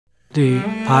The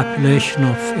population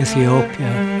of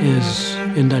Ethiopia is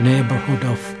in the neighborhood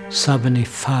of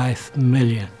 75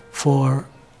 million. For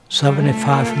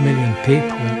 75 million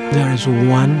people, there is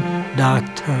one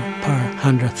doctor per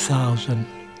 100,000.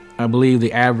 I believe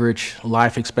the average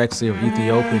life expectancy of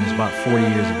Ethiopian is about 40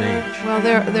 years of age. Well,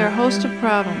 there are a host of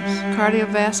problems: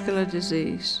 cardiovascular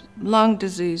disease, lung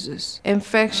diseases,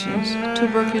 infections,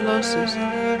 tuberculosis,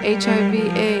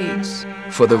 HIV/AIDS.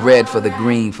 For the red, for the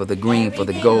green, for the green, for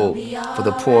the gold, for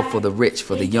the poor, for the rich,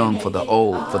 for the young, for the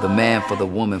old, for the man, for the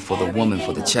woman, for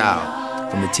the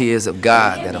child, from the tears of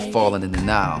God that have fallen in the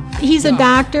Nile. He's a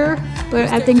doctor, but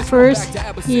I think first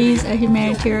he's a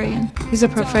humanitarian. He's a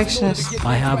perfectionist.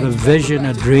 I have a vision,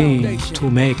 a dream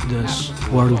to make this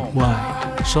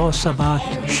worldwide. So it's about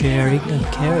sharing and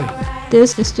caring.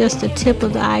 This is just the tip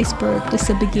of the iceberg. This is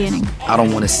the beginning. I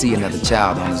don't want to see another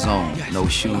child on his own. No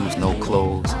shoes, no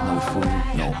clothes, no food,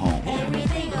 no home.